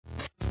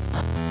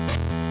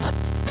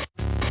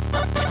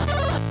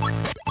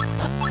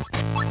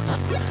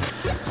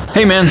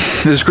Hey man,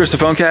 this is Chris the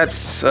Phone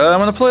Cats. I'm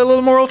gonna play a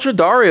little more Ultra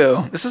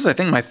Dario. This is, I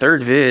think, my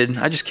third vid.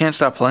 I just can't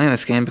stop playing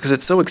this game because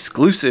it's so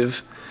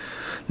exclusive.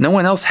 No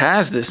one else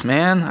has this,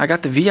 man. I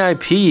got the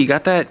VIP,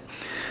 got that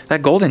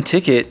golden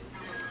ticket.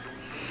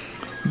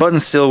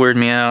 Buttons still weird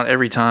me out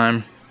every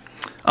time.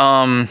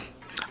 I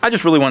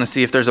just really want to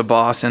see if there's a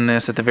boss in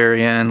this at the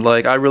very end.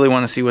 Like, I really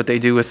want to see what they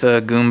do with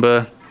the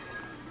Goomba.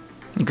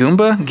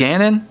 Goomba?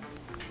 Ganon?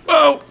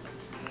 Whoa!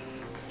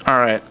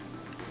 Alright.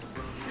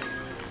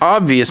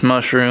 Obvious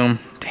mushroom.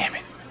 Damn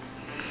it.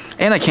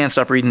 And I can't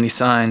stop reading these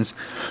signs.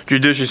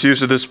 Judicious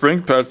use of this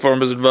spring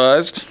platform is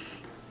advised.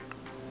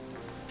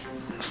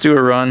 Let's do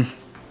a run.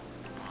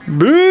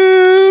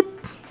 Boop!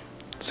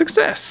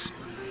 Success.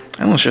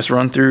 And let's just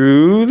run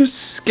through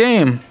this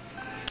game.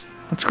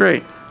 That's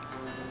great.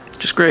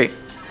 Just great.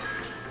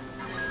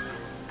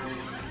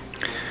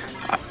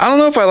 I don't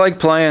know if I like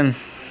playing...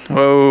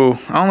 Whoa.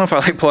 I don't know if I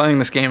like playing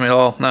this game at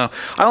all. No.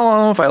 I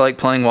don't know if I like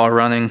playing while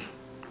running.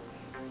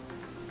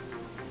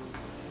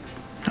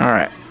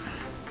 Alright.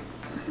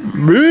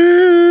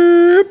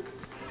 Boop.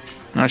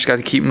 I just got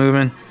to keep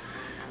moving.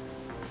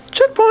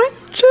 Checkpoint.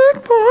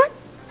 Checkpoint.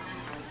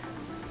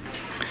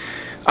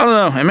 I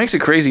don't know. It makes it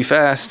crazy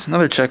fast.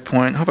 Another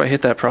checkpoint. Hope I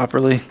hit that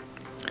properly.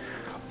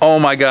 Oh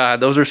my god.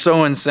 Those are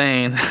so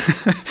insane.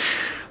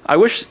 I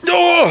wish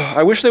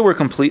they were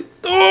complete.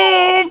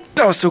 Oh,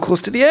 that was so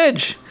close to the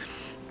edge.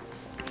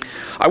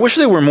 I wish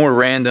they were more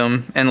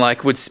random and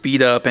like would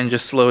speed up and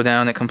just slow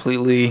down at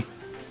completely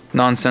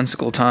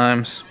nonsensical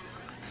times.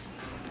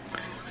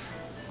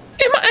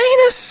 In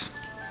my anus!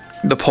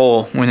 The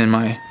pole went in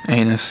my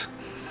anus.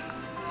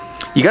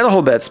 You gotta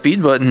hold that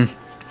speed button.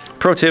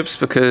 Pro tips,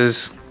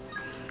 because,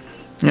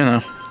 you know.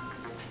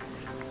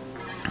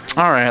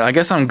 Alright, I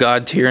guess I'm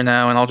God tier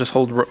now, and I'll just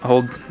hold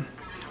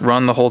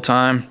run the whole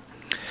time.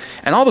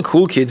 And all the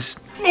cool kids...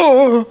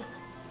 Oh!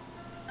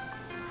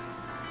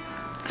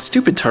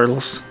 Stupid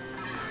turtles.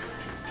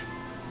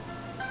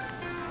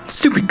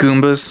 Stupid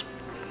Goombas.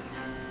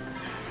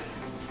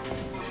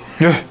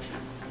 Ugh.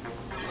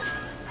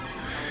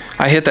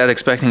 I hit that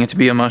expecting it to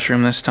be a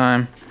mushroom this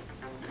time.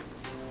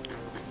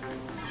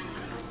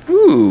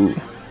 Ooh.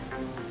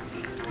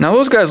 Now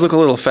those guys look a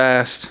little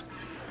fast.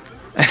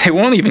 And they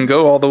won't even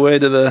go all the way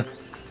to the...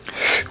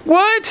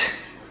 What?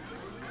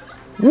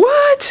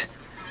 What?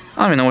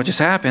 I don't even know what just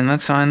happened.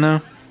 That's fine though.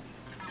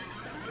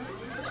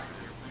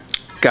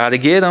 Gotta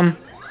get him.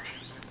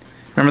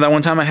 Remember that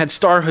one time I had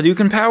Star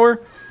Hadouken power?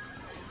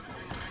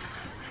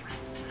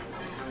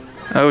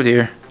 Oh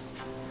dear.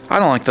 I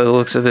don't like the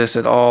looks of this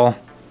at all.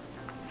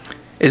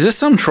 Is this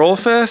some troll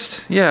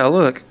fest? Yeah,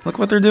 look. Look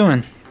what they're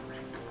doing.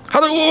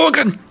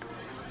 Hadouken!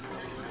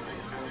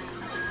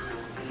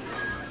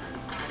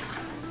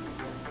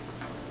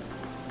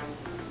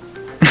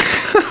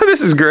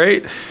 This is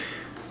great.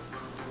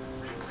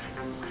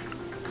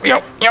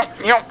 Yo, yo,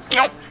 yo,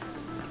 yo.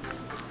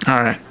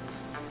 Alright.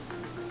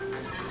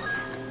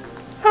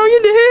 Oh,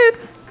 you did.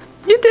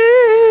 You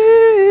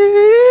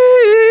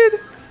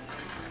did.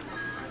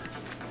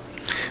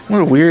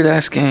 What a weird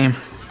ass game.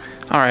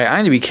 Alright, I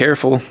need to be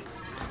careful.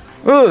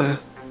 Ugh.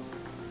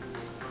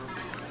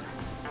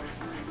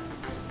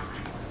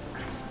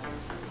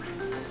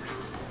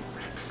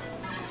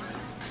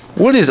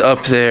 What is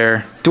up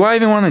there? Do I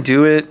even want to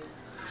do it?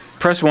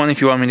 Press 1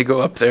 if you want me to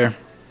go up there.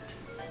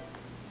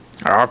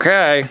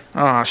 Okay.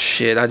 Oh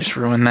shit, I just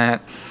ruined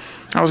that.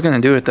 I was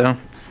gonna do it though.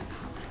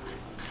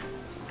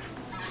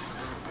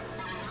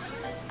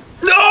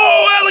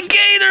 No,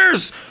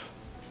 alligators!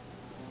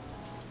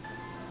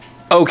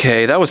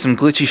 Okay, that was some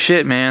glitchy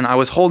shit, man. I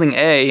was holding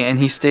A and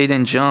he stayed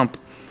in jump.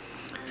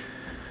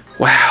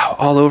 Wow,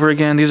 all over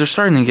again. These are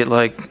starting to get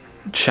like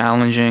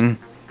challenging.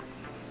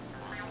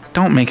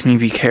 Don't make me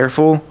be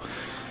careful.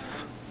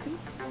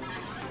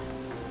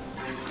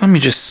 Let me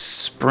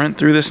just sprint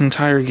through this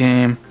entire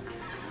game.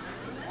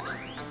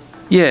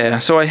 Yeah,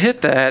 so I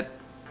hit that.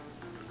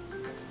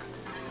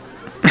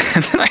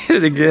 And then I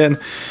hit it again.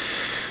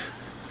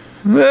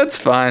 That's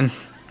fine.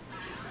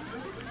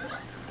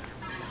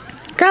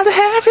 Gotta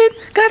have it!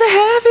 Gotta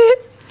have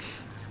it!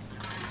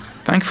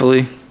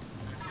 Thankfully.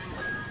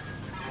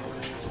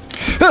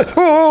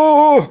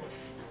 Oh!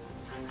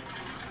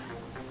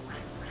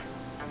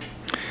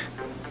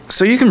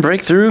 So you can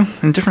break through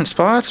in different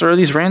spots, or are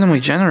these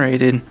randomly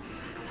generated?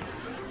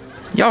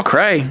 Y'all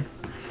cray.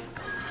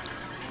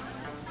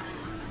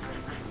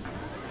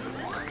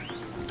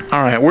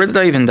 Alright, where did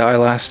I even die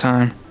last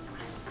time?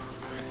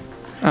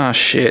 Oh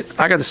shit,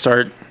 I gotta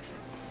start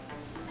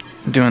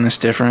doing this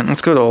different.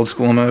 Let's go to old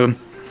school mode.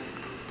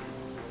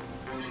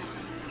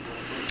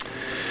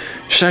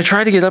 Should I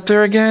try to get up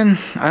there again?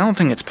 I don't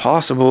think it's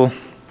possible.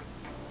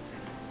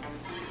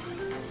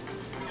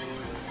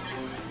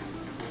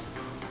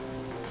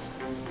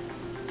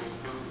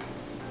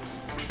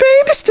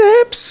 Baby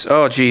steps!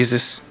 Oh,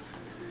 Jesus.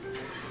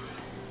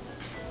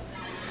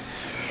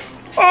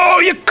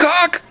 Oh, you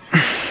cock!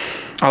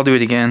 I'll do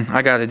it again.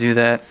 I gotta do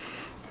that.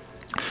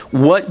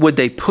 What would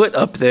they put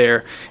up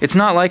there? It's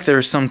not like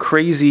there's some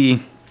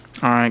crazy...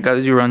 Alright,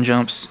 gotta do run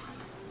jumps.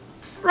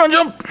 Run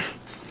jump!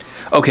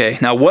 Okay,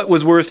 now what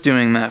was worth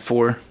doing that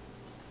for?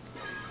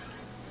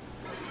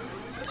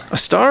 A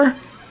star?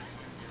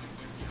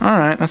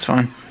 Alright, that's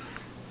fine.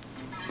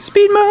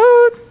 Speed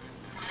mode!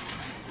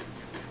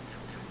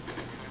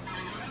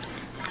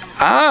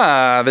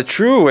 Ah, the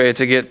true way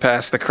to get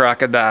past the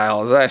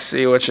crocodiles. I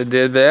see what you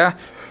did there.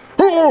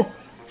 Oh!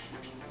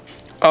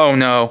 Oh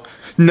no.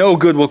 No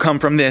good will come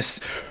from this.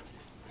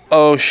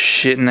 Oh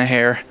shit in the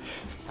hair.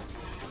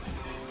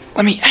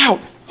 Let me out!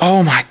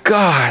 Oh my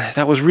god,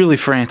 that was really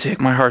frantic.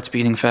 My heart's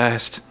beating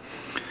fast.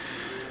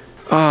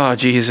 Oh,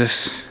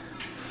 Jesus.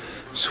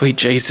 Sweet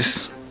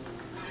Jesus.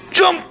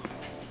 Jump!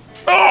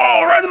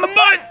 Oh, right in the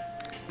butt!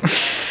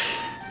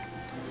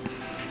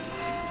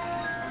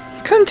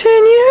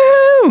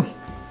 Continue!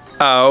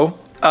 Oh.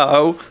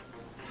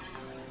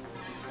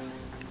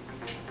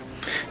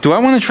 Do I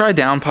want to try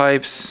down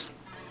pipes?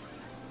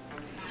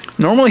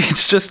 Normally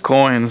it's just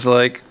coins,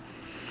 like...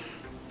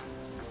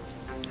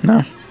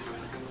 No.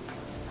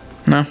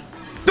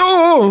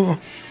 Oh!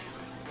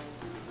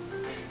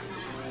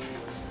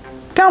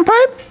 Down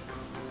pipe?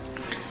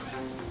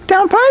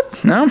 Down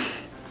pipe? No.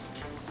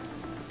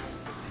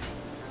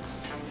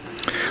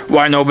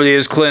 Why nobody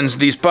has cleansed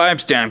these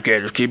pipes? Damn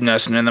gators keep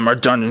nesting in them. Our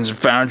dungeons and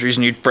foundries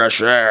need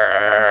fresh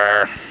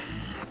air.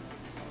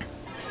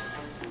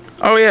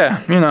 Oh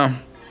yeah, you know.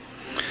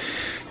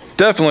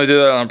 Definitely did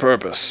that on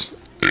purpose.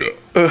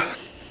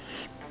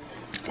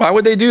 Why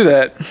would they do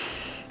that?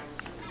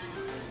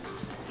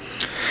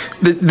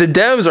 The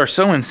devs are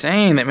so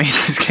insane that made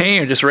this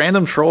game just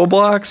random troll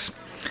blocks.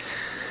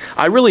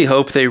 I really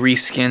hope they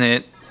reskin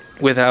it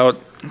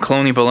without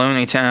Cloney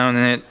Baloney Town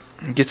and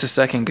it gets a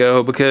second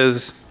go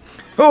because,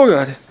 oh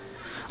god,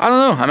 I don't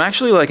know. I'm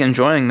actually like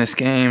enjoying this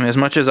game as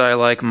much as I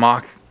like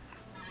mock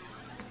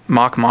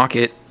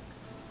it.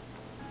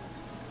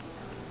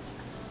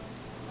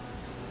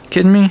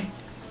 Kidding me?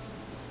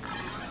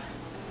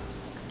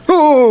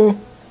 Oh!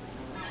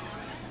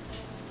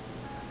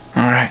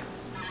 Alright.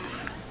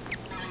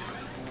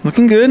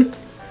 Looking good.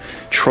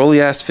 Trolly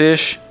ass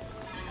fish.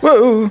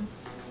 Whoa!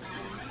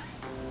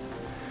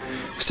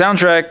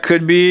 Soundtrack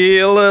could be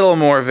a little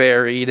more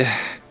varied.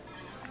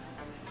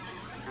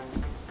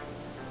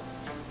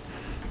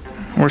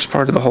 Worst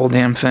part of the whole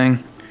damn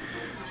thing.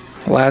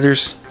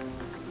 Ladders.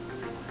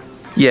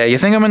 Yeah, you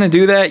think I'm gonna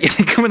do that? You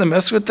think I'm gonna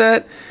mess with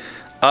that?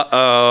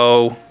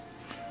 Uh-oh.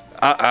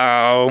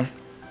 Uh-oh.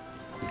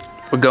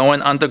 We're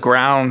going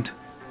underground.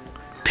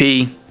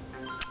 P.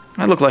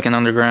 I look like an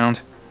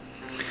underground.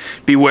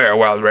 Beware,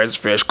 wild red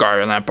fish,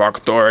 Gario Land Park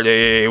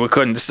Authority. We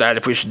couldn't decide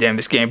if we should name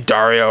this game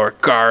Dario or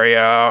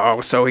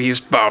Gario, so we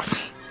used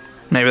both.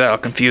 Maybe that'll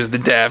confuse the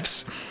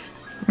devs.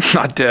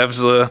 Not devs,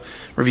 the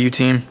review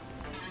team.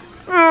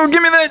 Oh,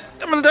 give me that!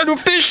 I'm gonna die to a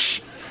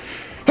fish!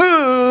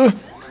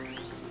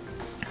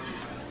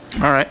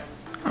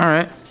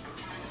 Alright.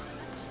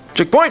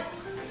 Checkpoint!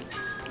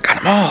 Got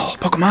them all!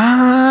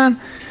 Pokemon!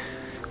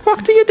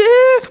 Walk to your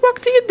death! Walk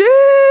to your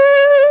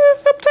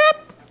death! Up top!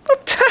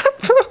 Up top!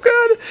 Oh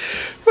god!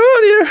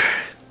 Oh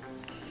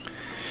dear!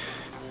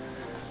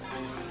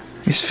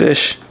 These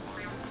fish.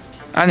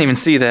 I didn't even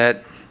see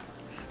that.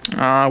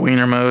 Ah,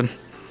 wiener mode.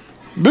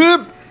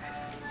 Boop!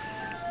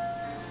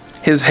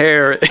 His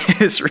hair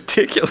is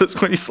ridiculous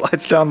when he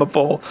slides down the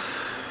pole.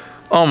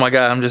 Oh my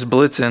god, I'm just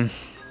blitzing.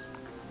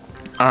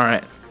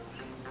 Alright.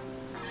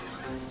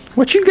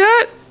 What you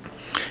got?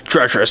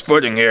 Treacherous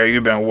footing here,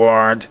 you've been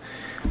warned.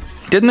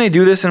 Didn't they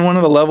do this in one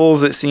of the levels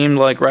that seemed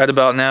like right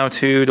about now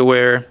too, to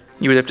where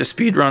you would have to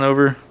speed run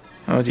over?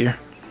 Oh dear.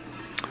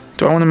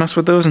 Do I want to mess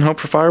with those and hope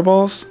for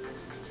fireballs?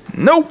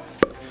 Nope!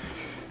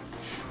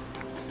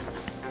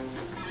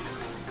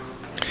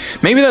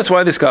 Maybe that's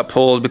why this got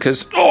pulled,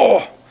 because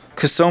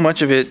so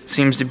much of it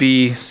seems to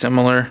be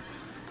similar.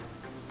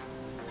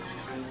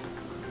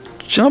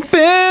 Jump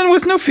in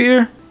with no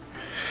fear.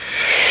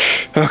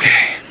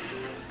 Okay.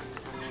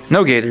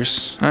 No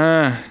gators.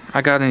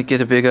 I gotta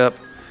get a big up.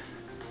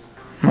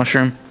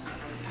 Mushroom.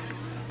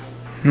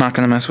 Not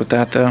gonna mess with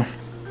that though.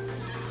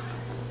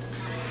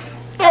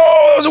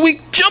 Oh, that was a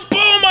weak jump!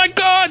 Oh my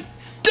god!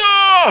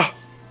 Duh!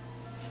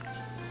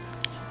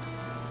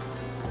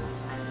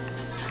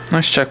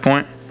 Nice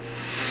checkpoint.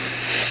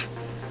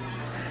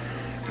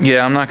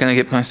 Yeah, I'm not gonna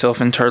get myself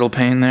in turtle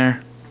pain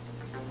there.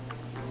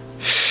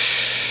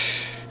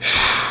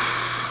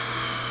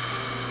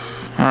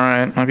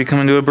 Alright, might be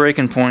coming to a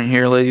breaking point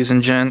here, ladies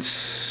and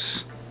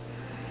gents.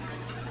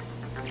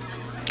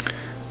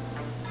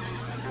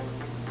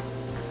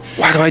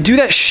 Why do I do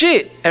that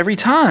shit every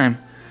time?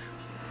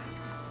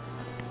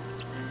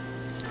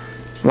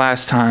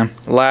 Last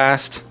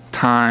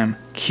time.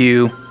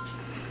 Q.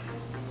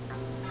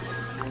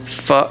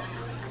 Fuck.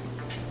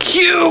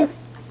 Q!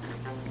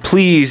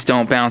 Please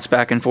don't bounce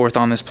back and forth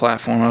on this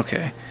platform,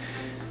 okay.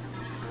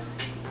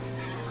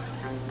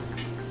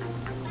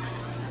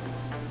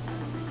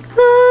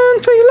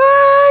 Run for your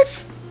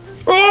life!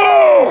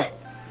 Oh!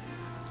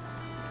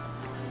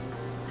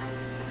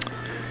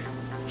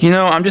 You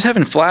know, I'm just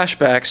having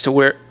flashbacks to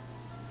where...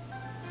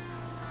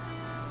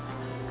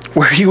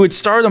 where you would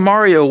start a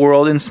Mario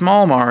world in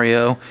Small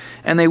Mario,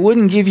 and they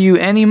wouldn't give you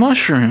any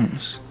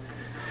mushrooms.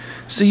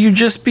 So you'd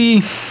just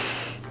be,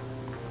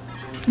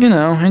 you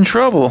know, in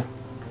trouble.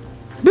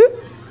 Boop.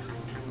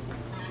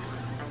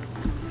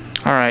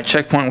 Alright,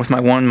 checkpoint with my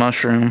one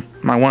mushroom,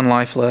 my one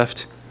life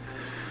left.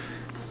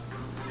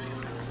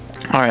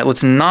 Alright,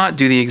 let's not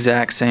do the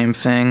exact same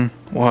thing.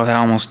 Wow, that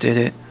almost did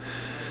it.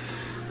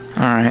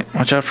 Alright,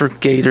 watch out for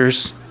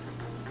gators.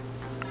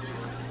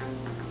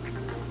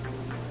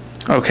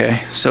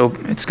 Okay, so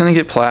it's gonna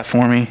get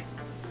platformy.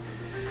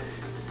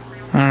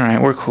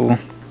 Alright, we're cool.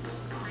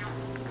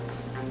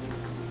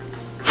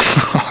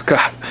 Oh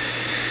god.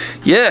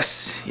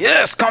 Yes!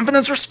 Yes!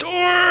 Confidence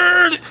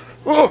restored!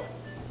 Oh!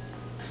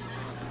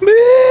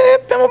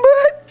 Beep in my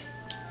butt!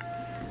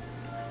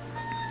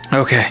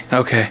 Okay,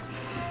 okay.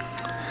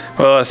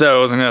 Well, I said I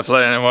wasn't gonna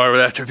play anymore,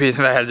 but after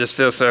beating that, it just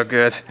feels so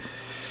good.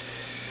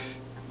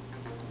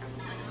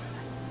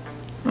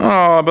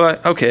 Oh,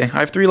 but okay, I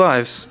have 3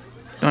 lives.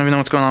 Don't even know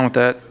what's going on with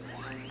that.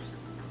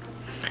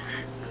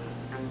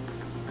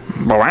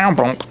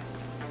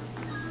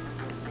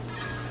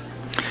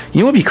 You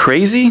know what would be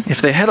crazy?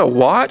 If they had a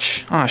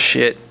watch? Oh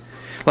shit.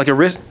 Like a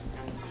wrist.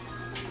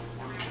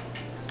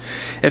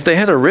 If they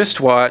had a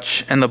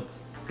wristwatch and the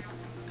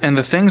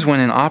things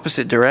went in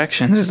opposite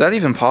directions, is that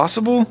even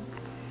possible?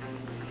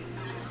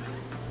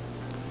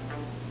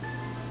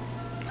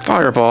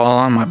 Fireball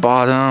on my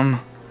bottom.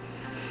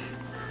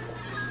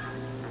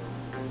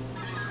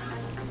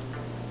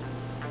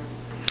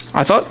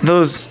 I thought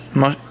those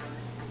I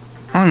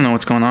don't know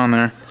what's going on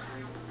there.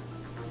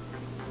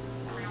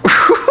 I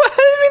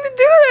didn't mean to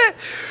do that!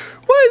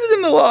 Why is it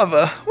in the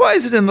lava? Why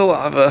is it in the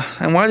lava?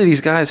 And why do these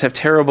guys have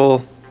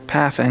terrible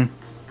pathing?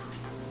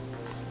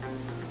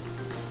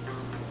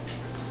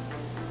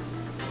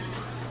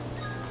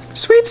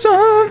 Sweet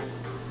song!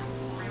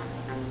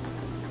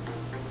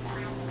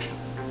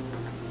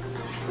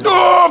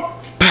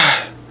 Oh!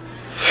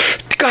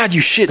 God, you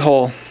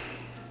shithole.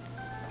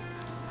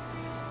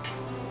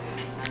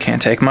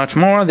 Can't take much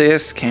more of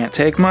this. Can't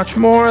take much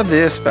more of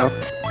this. Phone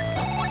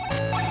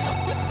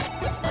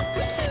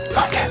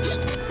cats.